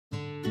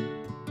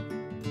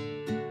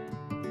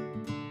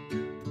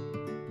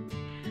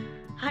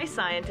Hi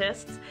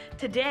scientists!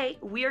 Today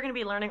we are going to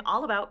be learning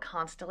all about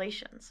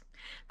constellations.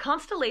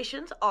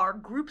 Constellations are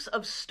groups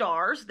of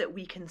stars that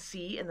we can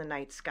see in the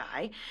night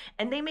sky,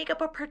 and they make up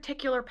a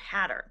particular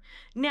pattern.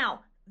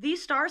 Now,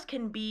 these stars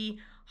can be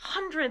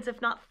hundreds,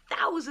 if not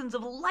thousands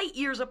of light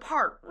years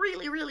apart,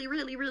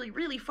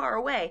 really far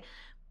away.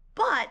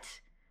 But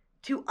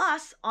to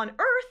us on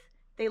Earth,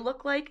 they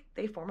look like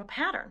they form a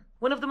pattern.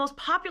 One of the most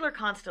popular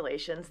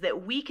constellations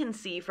that we can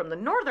see from the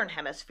northern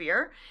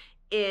hemisphere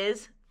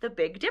is the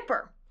Big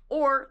Dipper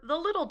or the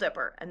Little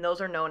Dipper, and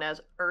those are known as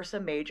Ursa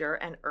Major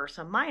and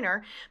Ursa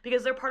Minor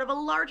because they're part of a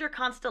larger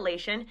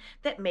constellation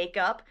that make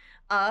up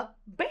a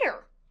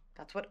bear.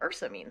 That's what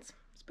Ursa means,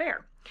 it's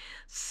bear.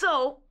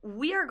 So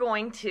we are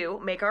going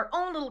to make our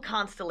own little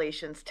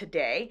constellations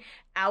today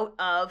out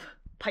of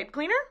pipe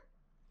cleaner,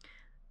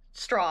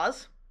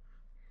 straws,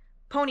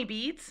 pony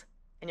beads,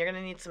 and you're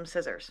gonna need some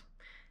scissors.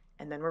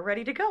 And then we're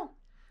ready to go.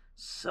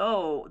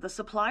 So the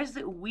supplies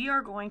that we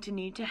are going to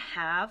need to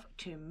have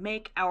to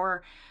make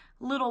our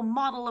little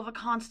model of a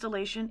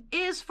constellation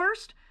is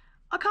first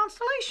a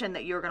constellation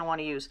that you're going to want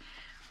to use.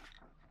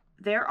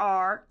 There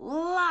are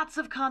lots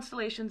of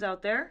constellations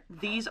out there.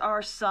 These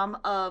are some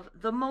of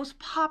the most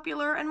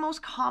popular and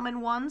most common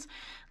ones: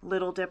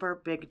 Little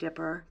Dipper, Big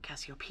Dipper,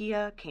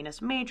 Cassiopeia,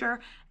 Canis Major,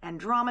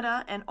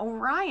 Andromeda, and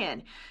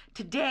Orion.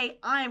 Today,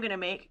 I am going to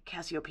make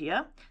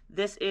Cassiopeia.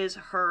 This is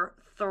her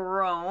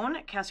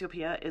throne.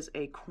 Cassiopeia is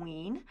a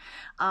queen.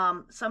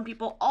 Some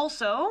people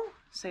also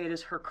say it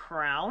is her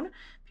crown.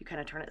 If you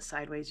kind of turn it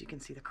sideways, you can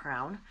see the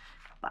crown,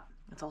 but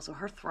it's also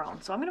her throne.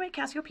 So I'm going to make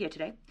Cassiopeia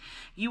today.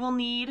 You will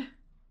need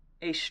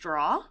a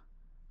straw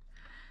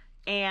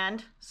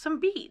and some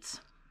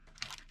beads,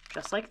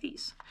 just like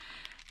these,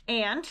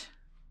 and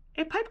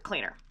a pipe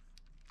cleaner.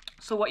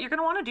 So what you're going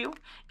to want to do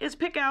is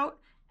pick out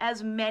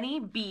as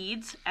many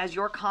beads as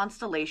your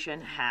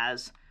constellation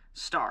has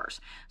stars.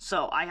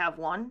 So I have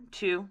 1,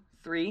 2,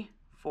 3,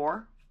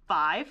 4,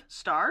 5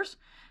 stars,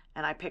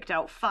 and I picked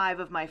out 5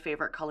 of my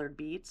favorite colored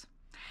beads.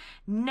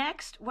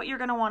 Next, what you're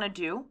going to want to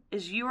do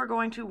is you are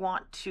going to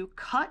want to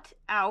cut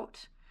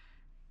out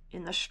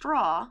in the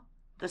straw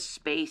the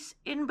space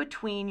in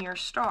between your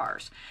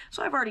stars.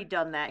 So I've already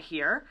done that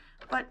here,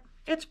 but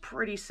it's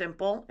pretty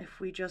simple. If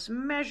we just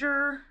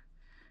measure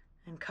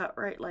and cut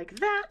right like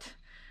that,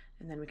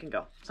 and then we can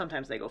go.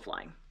 Sometimes they go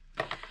flying.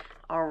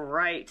 All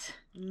right,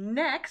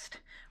 next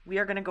we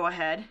are gonna go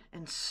ahead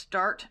and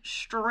start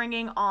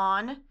stringing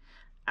on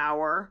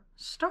our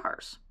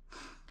stars.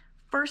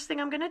 First thing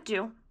I'm gonna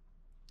do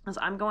is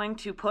I'm going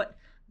to put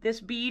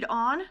this bead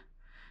on,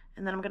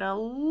 and then I'm gonna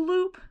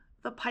loop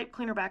the pipe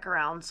cleaner back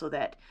around so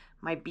that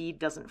my bead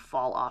doesn't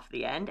fall off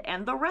the end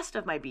and the rest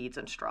of my beads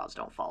and straws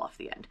don't fall off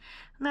the end.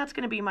 And that's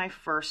going to be my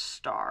first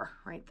star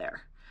right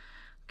there.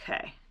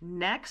 Okay,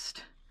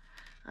 next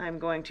I'm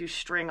going to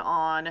string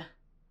on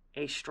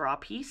a straw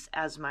piece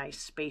as my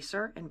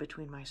spacer in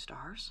between my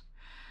stars,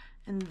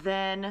 and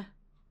then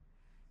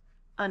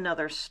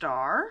another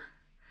star,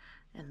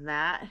 and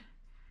that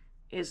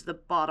is the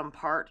bottom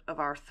part of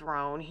our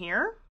throne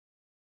here.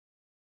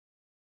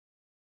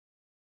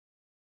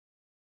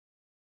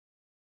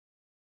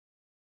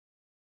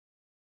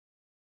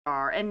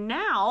 And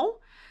now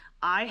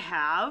I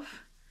have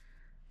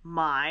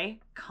my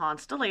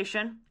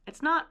constellation.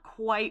 It's not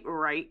quite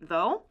right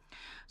though.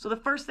 So the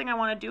first thing I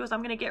want to do is I'm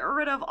going to get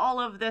rid of all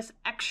of this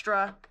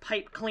extra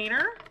pipe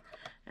cleaner,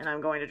 and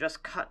I'm going to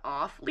just cut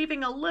off,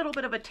 leaving a little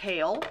bit of a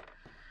tail,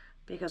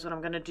 because what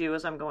I'm going to do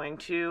is I'm going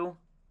to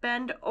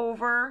bend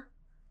over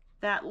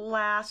that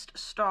last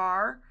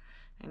star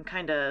and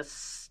kind of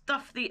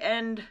stuff the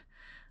end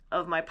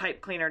of my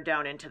pipe cleaner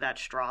down into that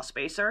straw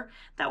spacer.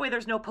 That way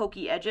there's no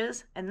pokey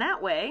edges, and that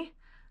way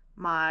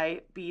my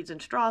beads and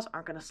straws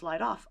aren't going to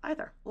slide off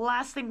either.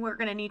 Last thing we're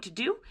going to need to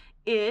do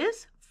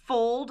is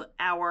fold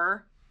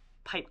our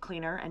pipe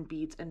cleaner and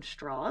beads and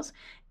straws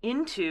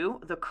into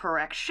the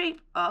correct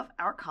shape of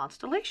our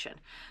constellation.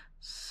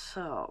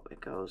 So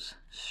it goes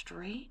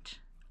straight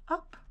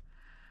up,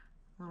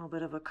 a little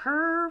bit of a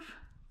curve,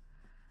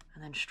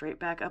 and then straight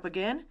back up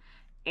again,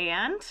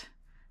 and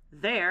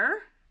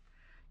there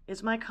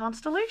is my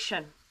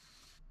constellation.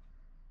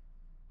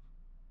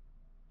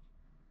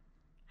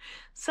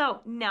 So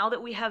now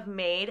that we have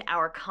made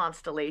our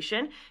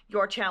constellation,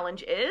 your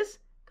challenge is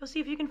go see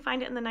if you can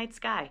find it in the night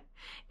sky.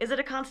 Is it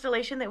a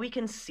constellation that we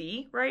can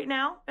see right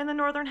now in the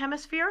northern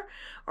hemisphere?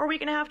 Or are we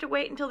gonna have to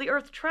wait until the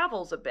Earth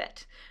travels a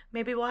bit?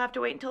 Maybe we'll have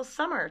to wait until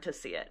summer to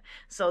see it,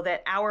 so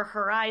that our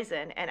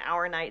horizon and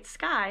our night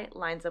sky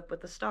lines up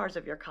with the stars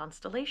of your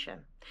constellation.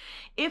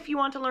 If you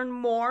want to learn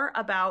more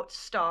about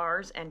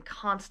stars and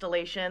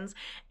constellations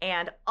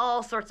and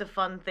all sorts of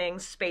fun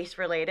things space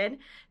related,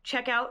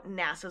 check out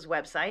NASA's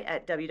website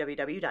at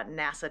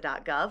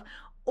www.nasa.gov,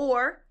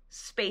 or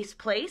Space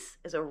Place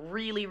is a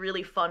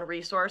really fun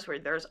resource where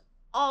there's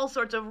all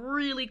sorts of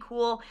really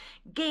cool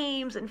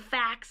games and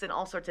facts and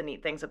all sorts of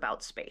neat things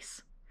about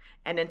space.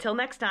 And until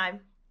next time,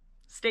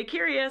 stay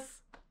curious.